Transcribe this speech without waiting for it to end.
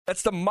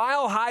That's the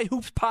Mile High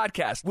Hoops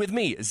podcast with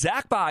me,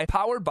 Zach By,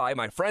 powered by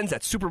my friends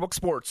at Superbook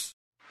Sports.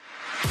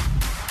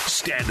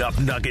 Stand up,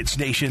 Nuggets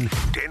Nation.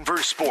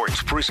 Denver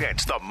Sports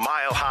presents the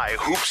Mile High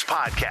Hoops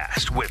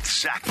podcast with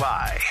Zach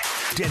By.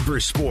 Denver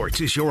Sports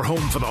is your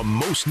home for the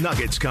most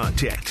Nuggets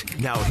content.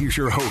 Now here's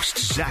your host,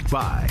 Zach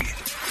By.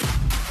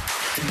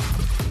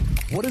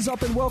 What is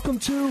up, and welcome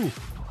to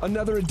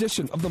another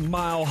edition of the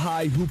Mile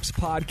High Hoops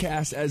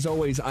podcast. As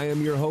always, I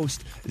am your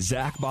host,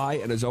 Zach By,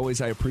 and as always,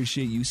 I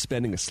appreciate you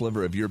spending a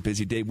sliver of your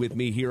busy day with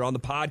me here on the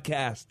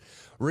podcast,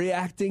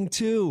 reacting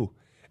to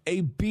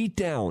a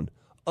beatdown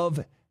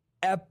of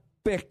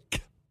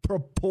epic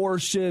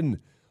proportion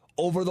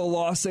over the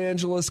Los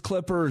Angeles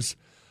Clippers,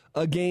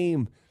 a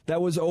game that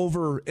was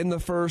over in the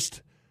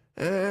first,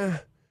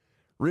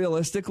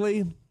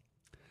 realistically,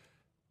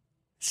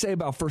 say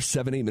about first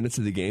 7-8 minutes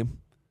of the game.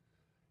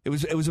 It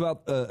was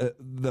about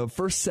the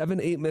first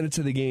 7-8 minutes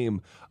of the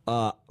game.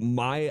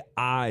 My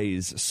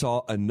eyes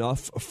saw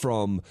enough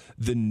from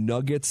the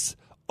Nuggets'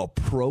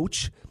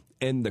 approach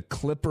and the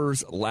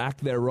Clippers'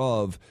 lack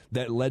thereof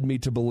that led me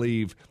to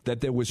believe that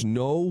there was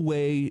no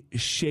way,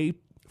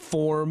 shape,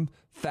 form,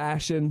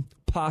 fashion,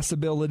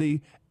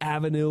 possibility,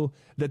 avenue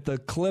that the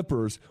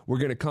Clippers were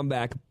going to come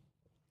back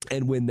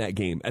and win that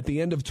game. At the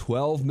end of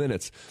 12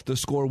 minutes, the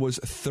score was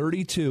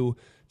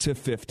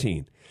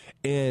 32-15.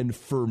 And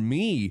for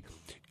me,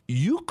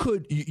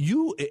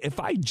 if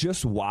I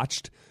just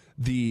watched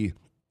the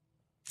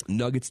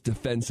Nuggets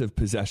defensive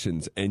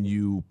possessions and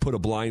you put a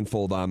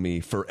blindfold on me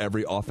for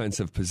every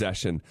offensive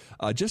possession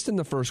just in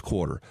the first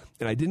quarter,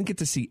 and I didn't get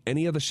to see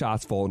any of the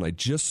shots fall, and I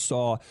just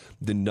saw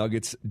the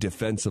Nuggets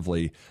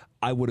defensively,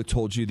 I would have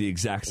told you the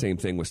exact same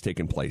thing was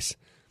taking place.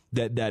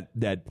 That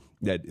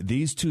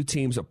these two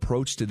teams'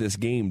 approach to this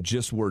game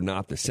just were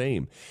not the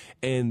same.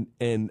 And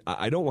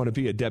I don't want to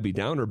be a Debbie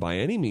Downer by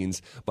any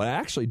means, but I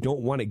actually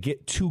don't want to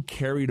get too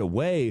carried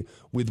away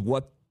with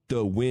what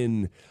the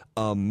win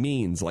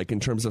means, like in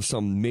terms of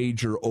some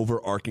major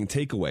overarching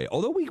takeaway.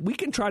 Although we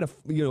can try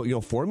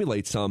to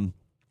formulate some,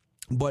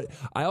 but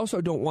I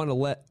also don't want to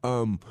let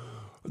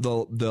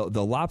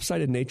the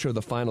lopsided nature of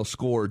the final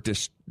score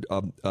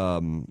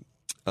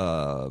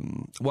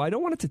well, I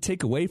don't want it to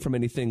take away from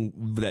anything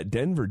that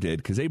Denver did,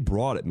 because they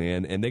brought it,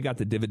 man, and they got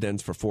the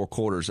dividends for 4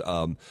 quarters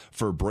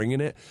for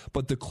bringing it.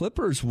 But the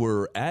Clippers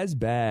were as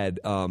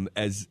bad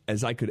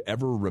as I could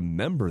ever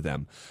remember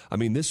them. I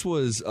mean, this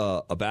was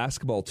a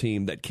basketball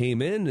team that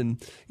came in,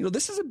 and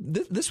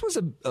this was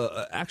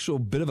a actual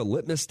bit of a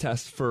litmus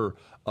test for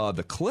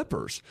the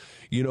Clippers,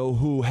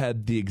 who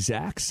had the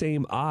exact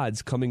same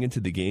odds coming into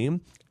the game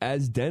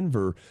as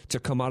Denver to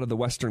come out of the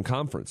Western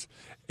Conference.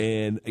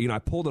 And, I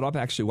pulled it up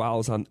actually while I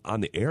was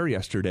on the air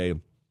yesterday.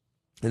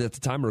 And at the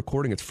time of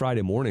recording, it's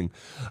Friday morning,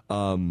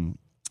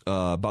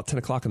 about 10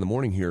 o'clock in the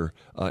morning here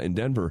in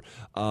Denver.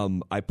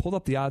 I pulled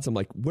up the odds. I'm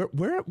like, what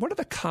are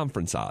the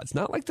conference odds?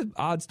 Not like the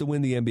odds to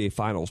win the NBA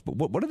Finals, but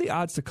what are the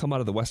odds to come out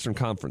of the Western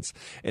Conference?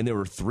 And there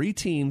were 3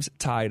 teams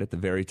tied at the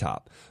very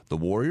top: the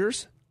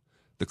Warriors,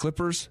 the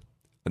Clippers,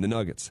 and the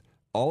Nuggets.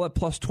 All at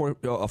plus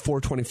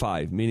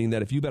 425, meaning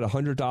that if you bet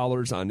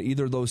 $100 on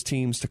either of those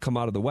teams to come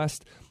out of the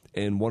West,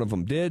 and one of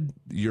them did,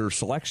 your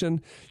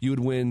selection, you would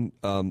win.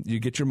 You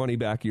get your money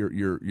back,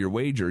 your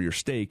wager, your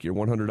stake, your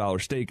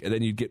 $100 stake, and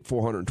then you'd get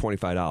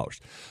 $425.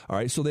 All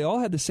right, so they all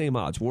had the same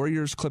odds: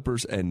 Warriors,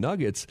 Clippers, and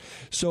Nuggets.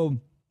 So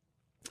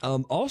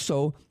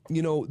also,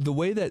 the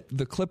way that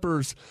the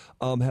Clippers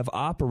have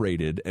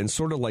operated, and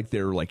sort of like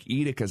their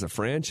edict as a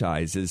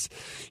franchise is,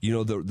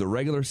 the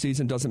regular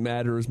season doesn't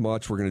matter as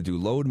much. We're going to do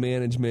load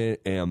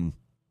management, and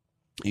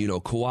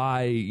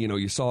Kawhi,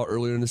 you saw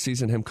earlier in the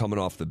season him coming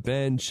off the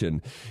bench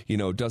and,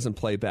 doesn't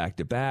play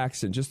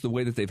back-to-backs, and just the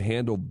way that they've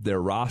handled their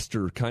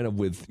roster kind of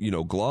with,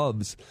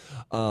 gloves.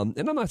 And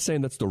I'm not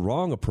saying that's the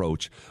wrong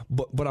approach,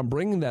 but I'm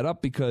bringing that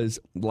up because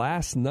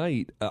last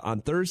night, on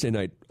Thursday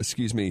night,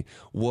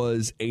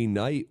 was a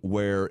night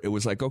where it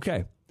was like,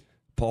 okay,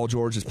 Paul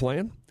George is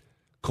playing,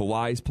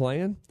 Kawhi's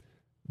playing,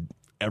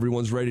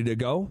 everyone's ready to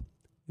go,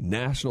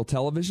 national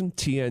television,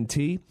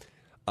 TNT.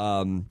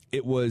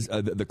 It was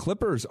the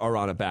Clippers are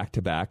on a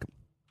back-to-back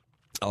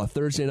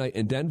Thursday night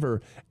in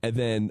Denver, and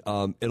then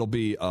it'll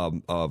be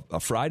a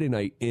Friday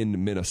night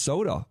in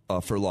Minnesota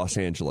for Los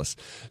Angeles.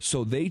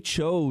 So they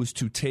chose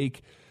to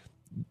take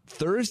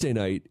Thursday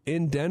night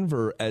in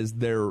Denver as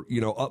their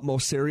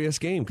utmost serious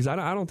game, because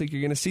I don't think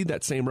you're going to see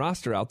that same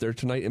roster out there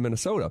tonight in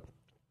Minnesota.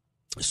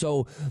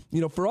 So,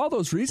 for all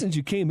those reasons,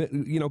 you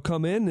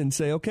come in and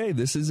say, okay,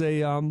 this is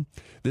a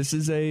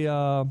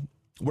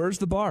where's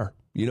the bar?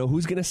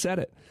 Who's going to set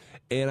it?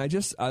 And I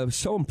was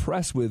so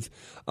impressed with,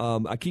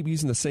 I keep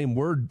using the same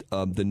word,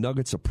 the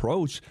Nuggets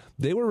approach.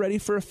 They were ready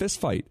for a fist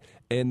fight,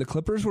 and the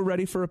Clippers were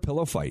ready for a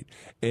pillow fight.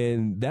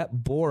 And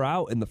that bore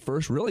out in the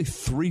first really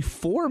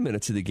 3-4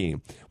 minutes of the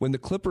game, when the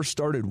Clippers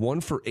started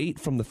 1 for 8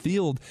 from the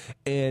field,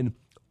 and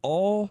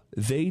all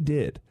they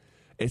did,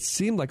 it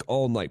seemed like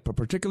all night, but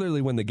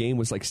particularly when the game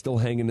was still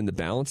hanging in the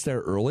balance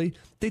there early,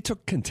 they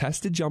took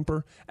contested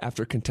jumper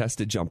after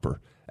contested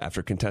jumper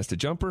after contested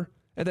jumper,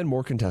 and then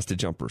more contested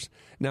jumpers.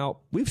 Now,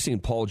 we've seen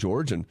Paul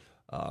George and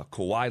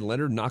Kawhi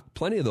Leonard knocked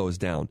plenty of those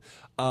down.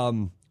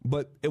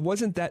 But it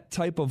wasn't that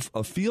type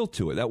of feel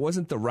to it. That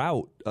wasn't the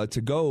route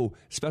to go,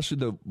 especially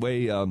the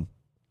way,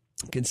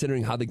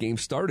 considering how the game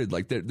started.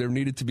 Like there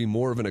needed to be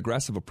more of an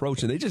aggressive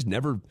approach, and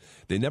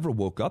they never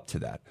woke up to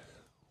that.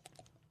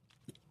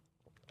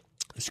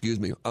 Excuse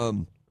me.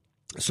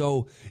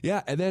 So,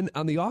 yeah, and then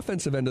on the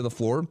offensive end of the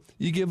floor,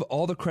 you give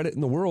all the credit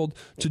in the world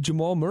to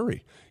Jamal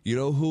Murray,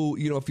 who,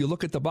 if you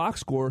look at the box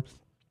score,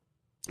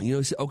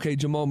 you say, okay,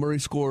 Jamal Murray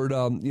scored,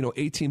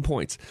 18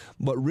 points.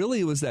 But really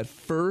it was that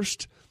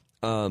first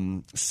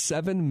 7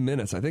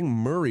 minutes. I think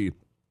Murray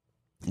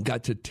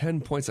got to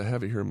 10 points. I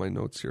have it here in my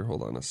notes here.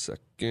 Hold on a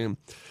second.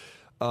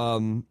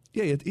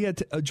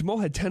 Jamal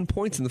had 10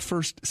 points in the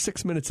first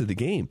 6 minutes of the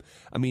game.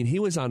 I mean, he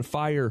was on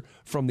fire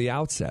from the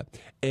outset.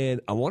 And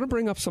I want to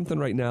bring up something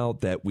right now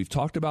that we've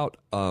talked about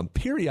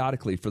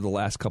periodically for the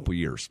last couple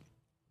years,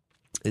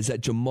 is that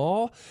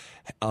Jamal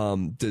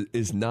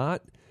is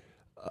not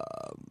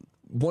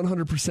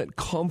 100%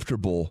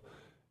 comfortable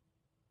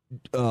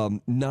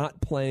not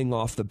playing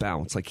off the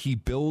bounce. Like, he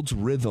builds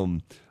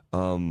rhythm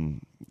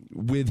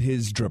with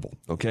his dribble,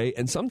 okay?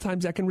 And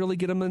sometimes that can really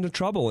get him into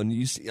trouble. And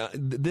you see,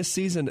 this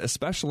season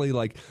especially,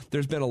 like,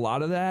 there's been a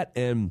lot of that,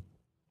 and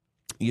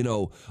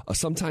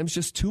sometimes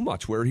just too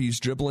much where he's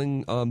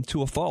dribbling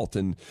to a fault,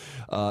 and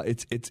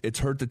it's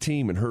hurt the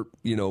team and hurt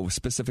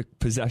specific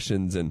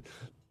possessions. And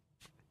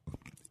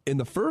in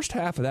the first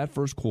half of that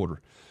first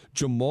quarter,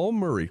 Jamal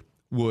Murray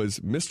was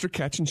Mr.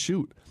 Catch and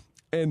Shoot,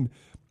 and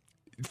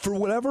for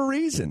whatever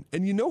reason,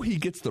 and he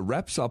gets the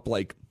reps up,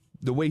 like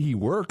the way he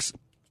works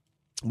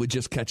with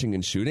just catching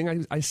and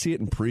shooting. I see it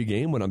in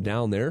pregame when I'm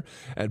down there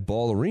at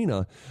Ball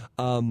Arena.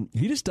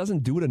 He just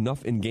doesn't do it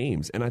enough in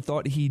games. And I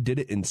thought he did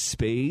it in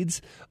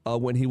spades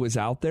when he was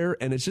out there.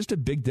 And it's just a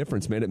big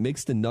difference, man. It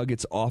makes the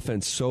Nuggets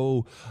offense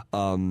so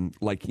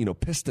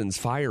pistons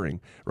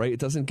firing, right? It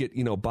doesn't get,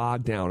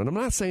 bogged down. And I'm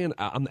not saying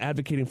I'm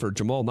advocating for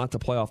Jamal not to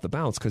play off the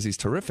bounce, because he's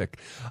terrific.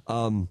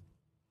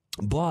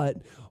 But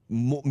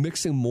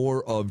mixing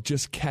more of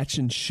just catch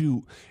and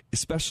shoot,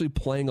 especially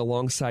playing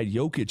alongside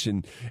Jokic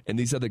and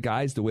these other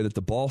guys, the way that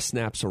the ball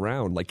snaps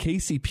around. Like,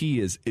 KCP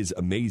is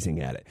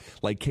amazing at it.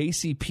 Like,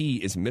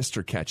 KCP is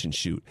Mr. Catch and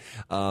Shoot.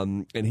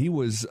 And he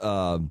was,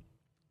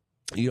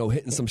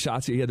 hitting some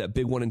shots. He had that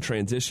big one in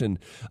transition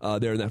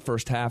there in that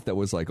first half that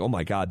was like, oh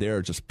my God,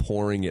 they're just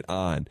pouring it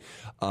on.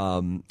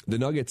 The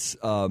Nuggets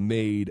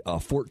made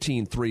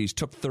 14 threes,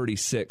 took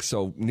 36,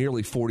 so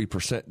nearly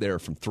 40% there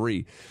from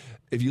three.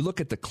 If you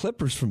look at the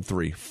Clippers from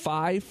three,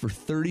 5 for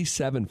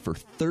 37 for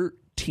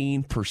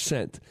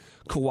 13%.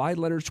 Kawhi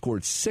Leonard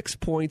scored 6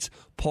 points.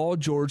 Paul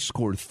George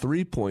scored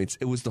 3 points.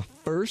 It was the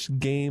first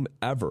game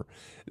ever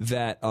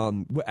that,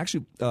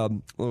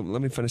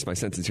 let me finish my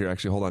sentence here.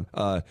 Actually, hold on.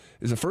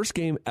 It was the first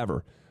game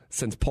ever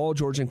since Paul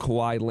George and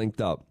Kawhi linked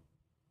up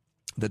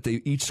that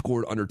they each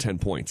scored under 10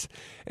 points.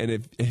 And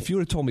if you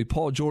would have told me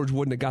Paul George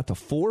wouldn't have got to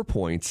 4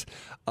 points,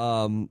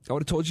 I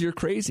would have told you you're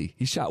crazy.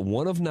 He shot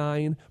 1 of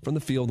 9 from the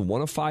field,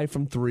 1 of 5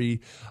 from 3.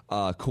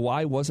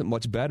 Kawhi wasn't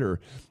much better.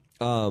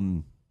 But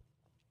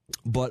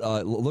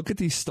look at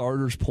these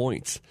starters'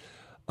 points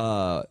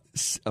for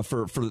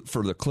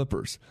the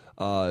Clippers.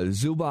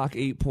 Zubac,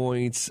 8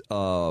 points.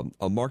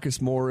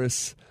 Marcus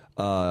Morris,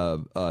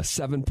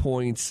 7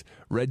 points.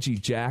 Reggie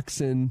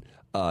Jackson,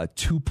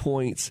 2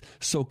 points.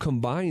 So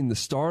combined, the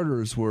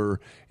starters were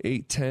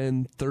 8,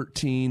 10,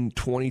 13,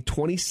 20,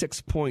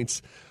 26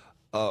 points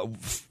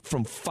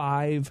from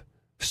 5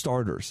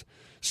 starters.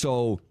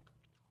 So,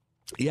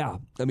 yeah,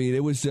 I mean,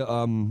 it was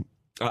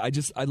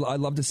I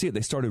love to see it.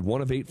 They started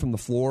 1 of 8 from the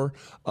floor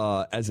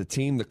as a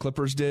team. The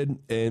Clippers did,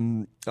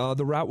 and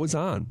the route was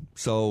on.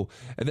 So,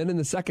 and then in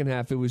the second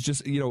half, it was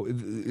just,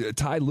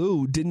 Ty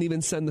Lue didn't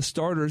even send the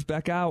starters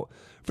back out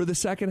for the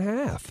second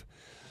half.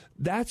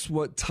 That's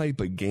what type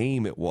of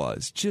game it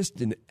was. Just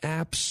an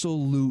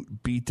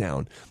absolute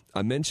beatdown.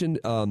 I mentioned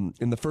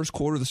in the first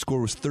quarter, the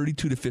score was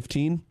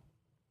 32-15.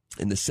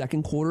 In the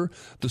second quarter,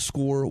 the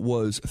score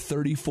was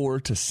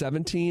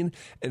 34-17,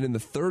 and in the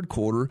third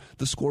quarter,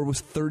 the score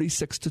was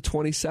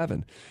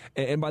 36-27.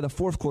 And by the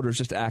fourth quarter, it's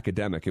just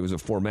academic. It was a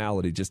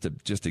formality just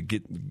to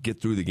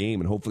get through the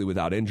game and hopefully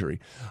without injury.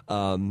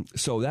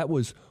 So that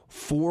was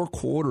 4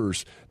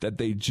 quarters that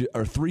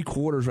or 3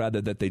 quarters rather,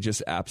 that they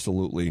just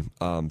absolutely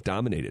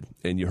dominated.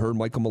 And you heard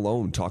Michael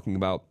Malone talking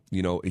about,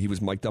 he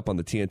was mic'd up on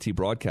the TNT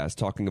broadcast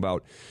talking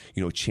about,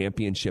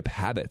 championship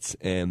habits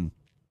and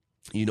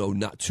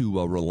not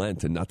to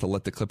relent and not to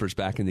let the Clippers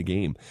back in the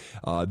game.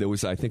 There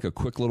was, I think, a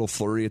quick little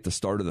flurry at the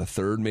start of the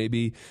third,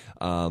 maybe.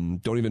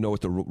 Don't even know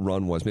what the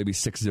run was. Maybe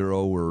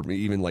 6-0 or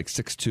even like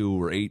 6-2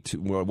 or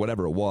 8-2,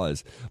 whatever it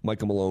was.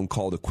 Michael Malone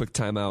called a quick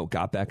timeout,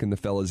 got back in the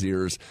fellas'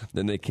 ears.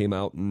 Then they came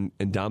out and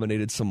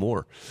dominated some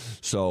more.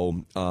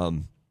 So,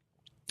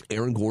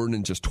 Aaron Gordon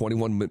in just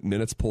 21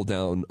 minutes pulled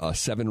down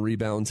 7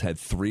 rebounds, had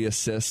 3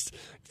 assists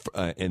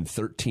and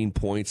 13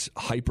 points.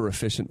 Hyper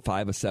efficient,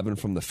 5 of 7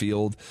 from the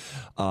field.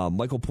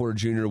 Michael Porter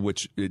Jr.,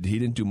 which he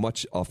didn't do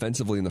much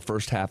offensively in the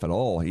first half at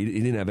all. He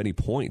didn't have any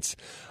points.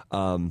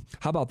 How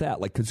about that?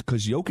 Like,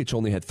 because Jokic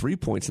only had 3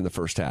 points in the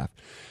first half.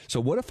 So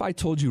what if I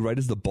told you right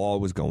as the ball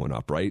was going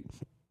up, right?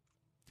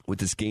 With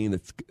this game,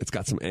 it's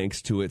got some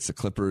angst to it. It's the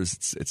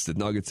Clippers. It's the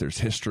Nuggets. There's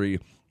history.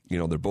 You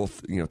know, they're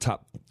both,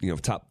 top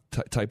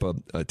type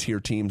of tier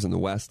teams in the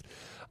West.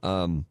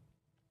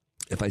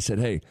 If I said,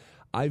 hey,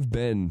 I've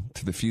been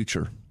to the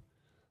future.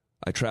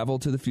 I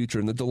traveled to the future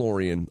in the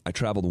DeLorean. I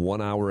traveled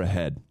 1 hour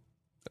ahead.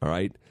 All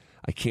right.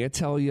 I can't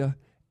tell you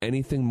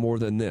anything more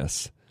than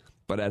this,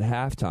 but at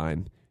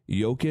halftime,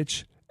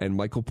 Jokic and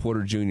Michael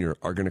Porter Jr.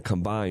 are going to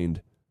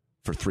combine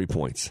for 3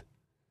 points.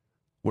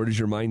 Where does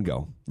your mind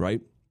go,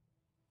 right?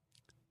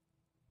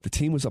 The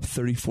team was up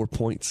 34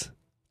 points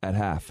at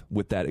half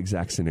with that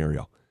exact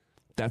scenario.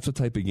 That's what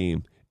type of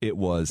game it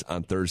was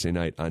on Thursday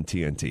night on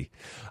TNT.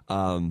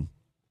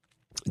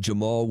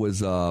 Jamal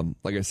was,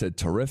 like I said,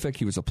 terrific.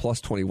 He was a plus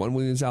 21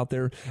 when he was out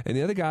there. And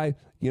the other guy,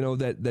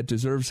 that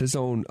deserves his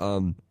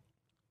own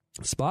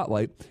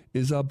spotlight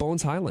is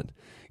Bones Highland,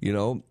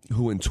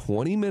 who in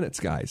 20 minutes,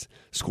 guys,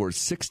 scored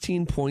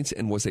 16 points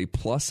and was a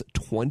plus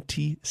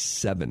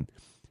 27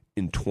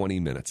 in 20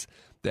 minutes.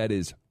 That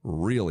is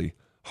really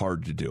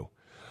hard to do.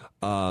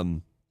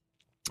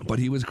 But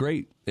he was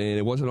great, and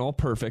it wasn't all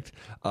perfect.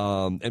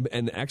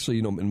 And actually,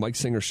 and Mike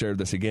Singer shared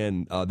this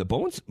again. The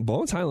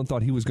Bones Highland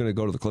thought he was going to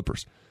go to the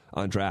Clippers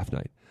on draft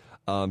night.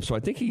 So I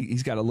think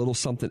he's got a little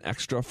something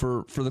extra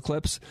for the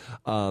Clips.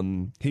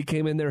 He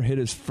came in there, hit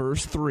his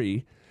first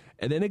 3,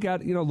 and then it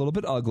got a little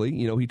bit ugly.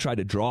 He tried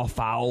to draw a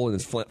foul and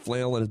his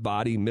flail in his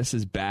body,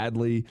 misses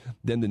badly.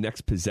 Then the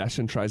next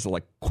possession tries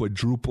to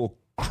quadruple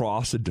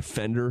cross a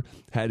defender,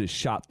 had his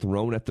shot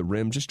thrown at the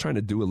rim, just trying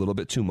to do a little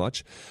bit too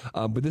much.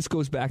 But this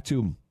goes back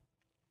to,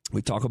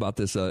 we talk about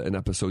this in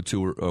episode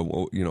 2 or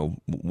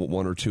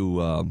 1 or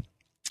 2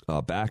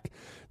 back,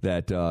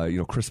 that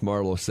Chris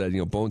Marlowe said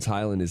Bones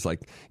Highland is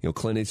like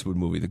Clint Eastwood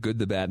movie, The Good,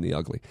 the Bad, and the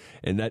Ugly,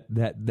 and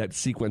that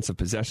sequence of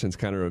possessions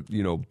kind of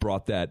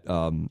brought that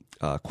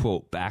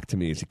quote back to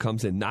me as he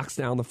comes in, knocks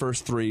down the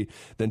first 3,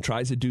 then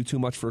tries to do too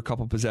much for a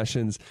couple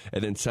possessions,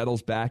 and then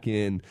settles back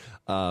in.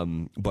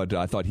 But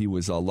I thought he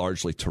was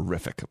largely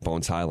terrific,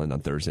 Bones Highland, on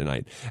Thursday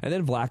night. And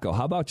then Vlatko,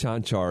 how about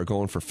Chanchar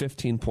going for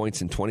 15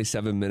 points in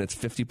 27 minutes,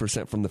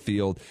 50% from the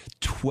field,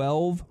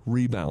 12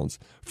 rebounds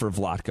for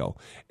Vlatko,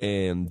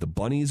 and the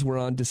Bunnies were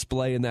on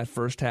display in that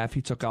first half.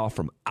 He took off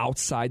from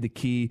outside the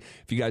key.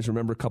 If you guys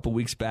remember a couple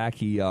weeks back,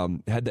 he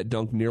had that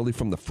dunk nearly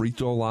from the free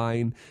throw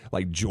line,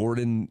 like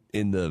Jordan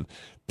in the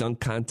dunk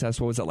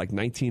contest. What was that, like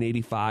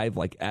 1985,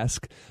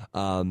 esque?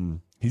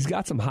 He's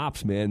got some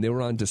hops, man. They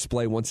were on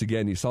display once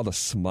again. You saw the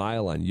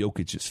smile on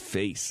Jokic's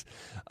face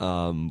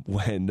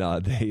when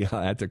they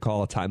had to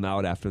call a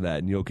timeout after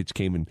that, and Jokic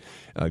came and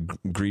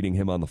greeting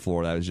him on the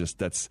floor. That was just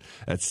that's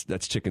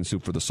chicken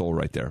soup for the soul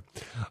right there.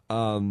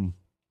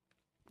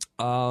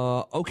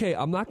 Okay,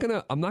 I'm not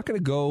gonna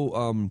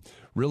go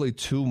really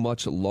too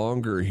much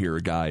longer here,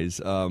 guys,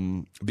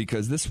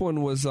 because this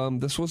was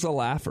a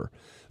laugher.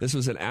 This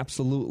was an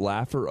absolute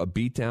laugher, a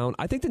beatdown.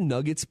 I think the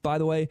Nuggets, by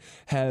the way,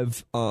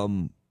 have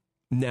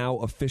now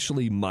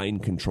officially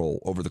mind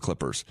control over the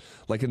Clippers.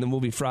 Like in the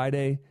movie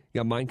Friday, you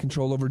got mind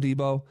control over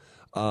Debo.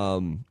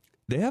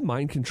 They have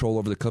mind control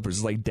over the Clippers.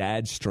 It's like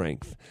dad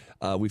strength.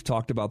 We've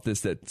talked about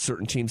this, that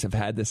certain teams have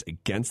had this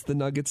against the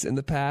Nuggets in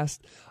the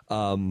past.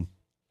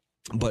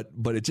 But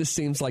it just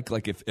seems like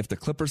if the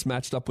Clippers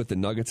matched up with the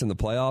Nuggets in the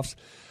playoffs,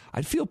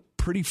 I'd feel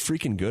pretty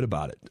freaking good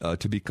about it,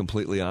 to be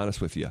completely honest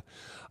with you.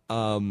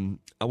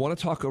 I want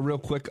to talk real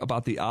quick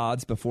about the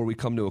odds before we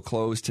come to a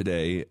close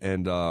today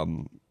and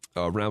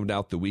round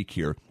out the week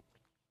here.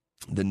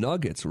 The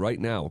Nuggets right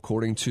now,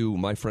 according to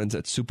my friends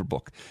at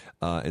Superbook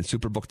and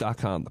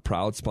Superbook.com, the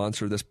proud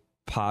sponsor of this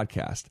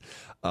podcast,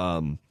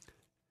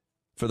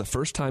 for the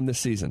first time this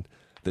season,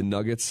 the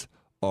Nuggets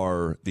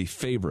are the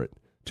favorite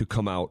to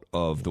come out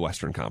of the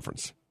Western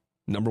Conference.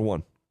 Number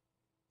one.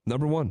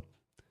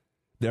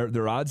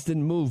 Their odds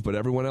didn't move, but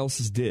everyone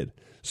else's did.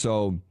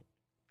 So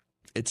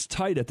it's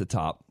tight at the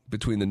top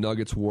between the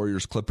Nuggets,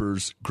 Warriors,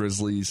 Clippers,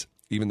 Grizzlies,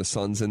 even the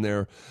Suns in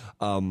there.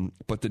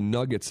 But the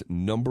Nuggets,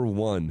 number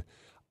 1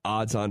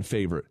 odds-on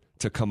favorite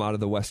to come out of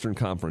the Western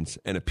Conference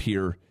and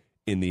appear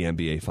in the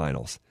NBA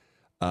Finals.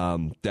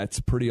 That's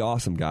pretty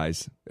awesome,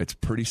 guys. It's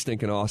pretty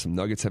stinking awesome.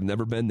 Nuggets have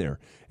never been there.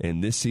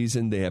 And this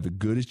season, they have as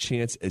good a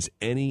chance as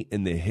any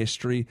in the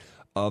history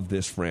of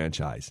this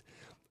franchise.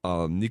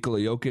 Nikola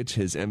Jokic,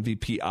 his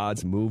MVP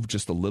odds moved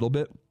just a little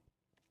bit.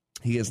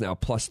 He is now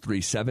plus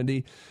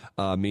 370,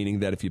 meaning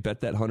that if you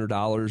bet that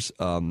 $100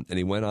 and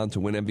he went on to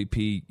win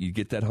MVP, you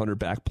get that $100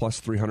 back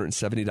plus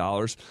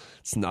 $370.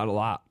 It's not a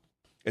lot.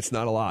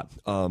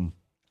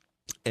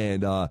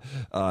 And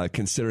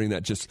considering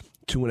that just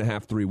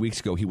 2.5, 3 weeks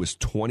ago, he was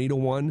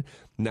 20-1.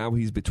 Now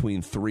he's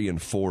between 3 and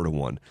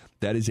 4-1.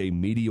 That is a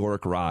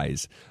meteoric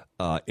rise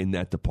in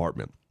that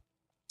department.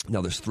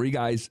 Now, there's 3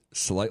 guys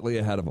slightly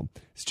ahead of him.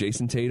 It's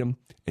Jason Tatum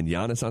and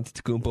Giannis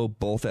Antetokounmpo,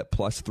 both at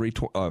plus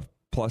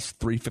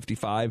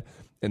 355.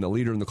 And the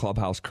leader in the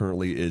clubhouse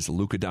currently is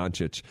Luka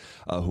Doncic,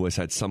 who has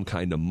had some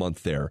kind of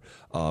month there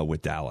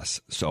with Dallas.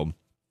 So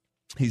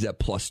he's at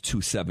plus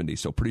 270,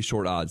 so pretty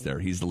short odds there.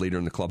 He's the leader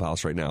in the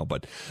clubhouse right now,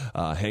 but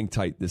hang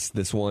tight.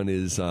 This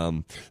one's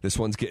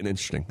getting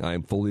interesting. I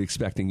am fully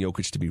expecting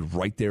Jokic to be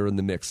right there in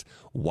the mix.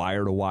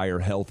 Wire to wire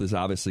health is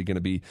obviously going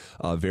to be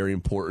very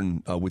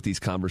important with these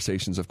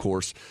conversations, of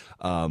course.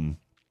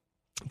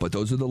 But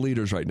those are the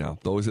leaders right now.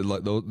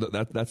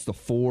 That's the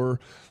four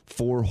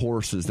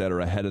horses that are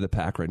ahead of the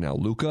pack right now.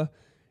 Luka,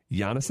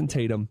 Giannis and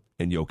Tatum,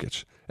 and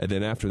Jokic. And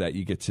then after that,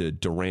 you get to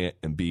Durant,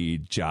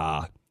 Embiid,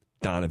 Ja,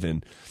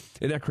 Donovan.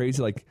 Isn't that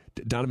crazy? Like,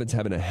 Donovan's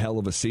having a hell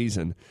of a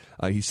season.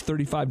 He's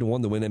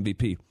 35-1 to win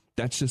MVP.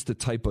 That's just the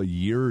type of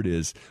year it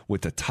is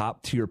with the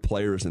top-tier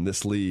players in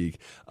this league.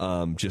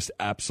 Just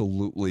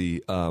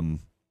absolutely...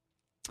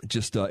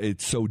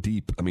 it's so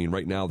deep. I mean,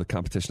 right now, the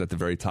competition at the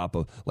very top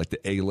of like the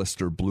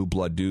A-lister blue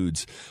blood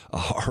dudes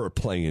are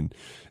playing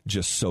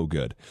just so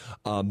good.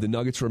 The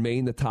Nuggets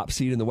remain the top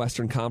seed in the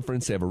Western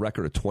Conference. They have a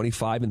record of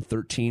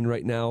 25-13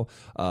 right now,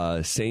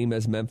 same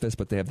as Memphis,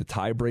 but they have the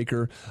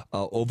tiebreaker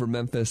over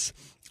Memphis.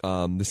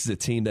 This is a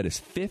team that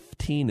is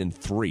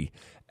 15-3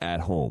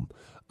 at home.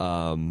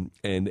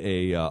 And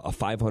a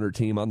 500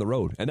 team on the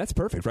road. And that's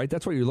perfect, right?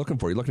 That's what you're looking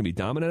for. You're looking to be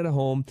dominant at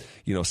home,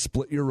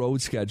 split your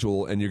road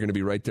schedule, and you're going to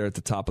be right there at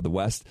the top of the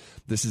West.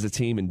 This is a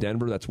team in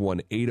Denver that's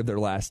won 8 of their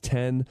last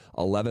 10,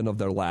 11 of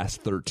their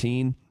last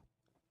 13.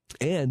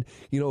 And,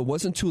 it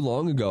wasn't too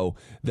long ago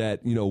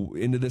that,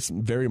 into this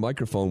very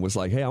microphone was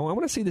like, hey, I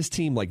want to see this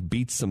team, like,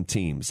 beat some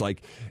teams.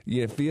 Like,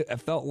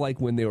 it felt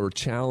like when they were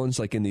challenged,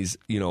 like, in these,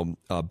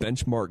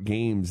 benchmark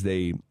games,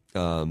 they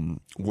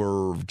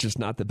were just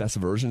not the best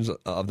versions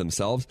of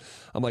themselves.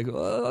 I'm like,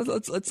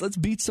 let's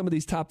beat some of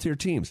these top tier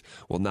teams.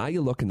 Well, now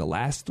you look in the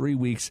last 3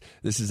 weeks,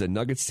 this is a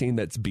Nuggets team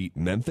that's beat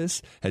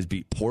Memphis, has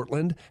beat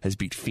Portland, has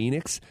beat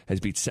Phoenix,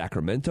 has beat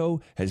Sacramento,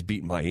 has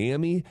beat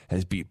Miami,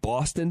 has beat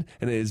Boston,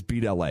 and it has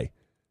beat LA.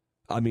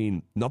 I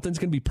mean, nothing's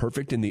going to be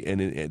perfect in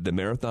the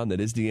marathon that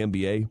is the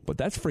NBA, but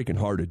that's freaking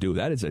hard to do.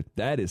 That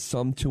is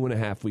some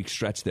 2.5 week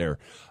stretch there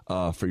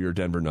for your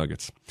Denver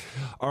Nuggets.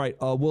 All right,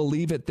 we'll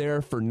leave it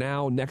there for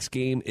now. Next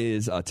game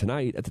is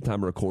tonight at the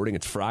time of recording.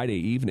 It's Friday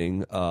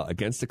evening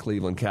against the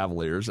Cleveland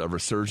Cavaliers, a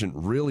resurgent,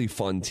 really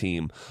fun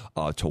team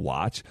to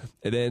watch.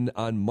 And then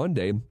on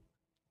Monday,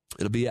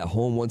 it'll be at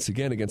home once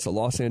again against the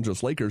Los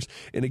Angeles Lakers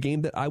in a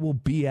game that I will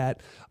be at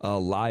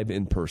live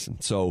in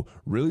person. So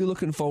really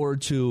looking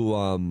forward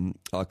to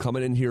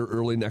coming in here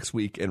early next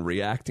week and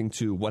reacting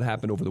to what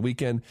happened over the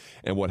weekend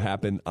and what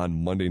happened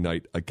on Monday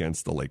night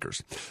against the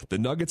Lakers. The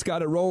Nuggets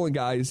got it rolling,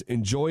 guys.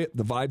 Enjoy it.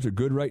 The vibes are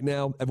good right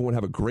now. Everyone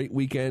have a great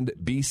weekend.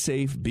 Be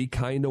safe. Be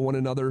kind to one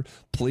another.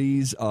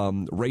 Please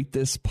rate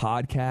this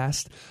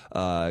podcast.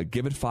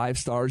 Give it 5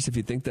 stars if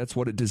you think that's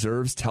what it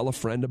deserves. Tell a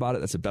friend about it.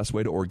 That's the best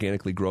way to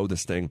organically grow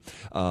this thing.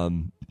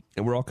 And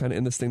we're all kind of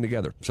in this thing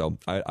together. So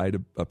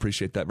I'd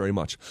appreciate that very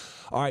much.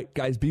 All right,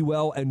 guys, be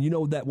well. And you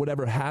know that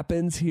whatever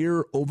happens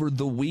here over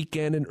the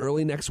weekend and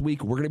early next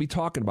week, we're going to be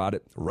talking about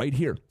it right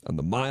here on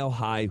the Mile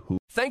High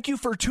Hoops. Thank you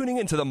for tuning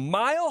into the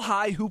Mile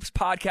High Hoops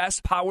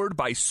podcast powered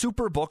by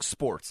Superbook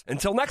Sports.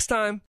 Until next time.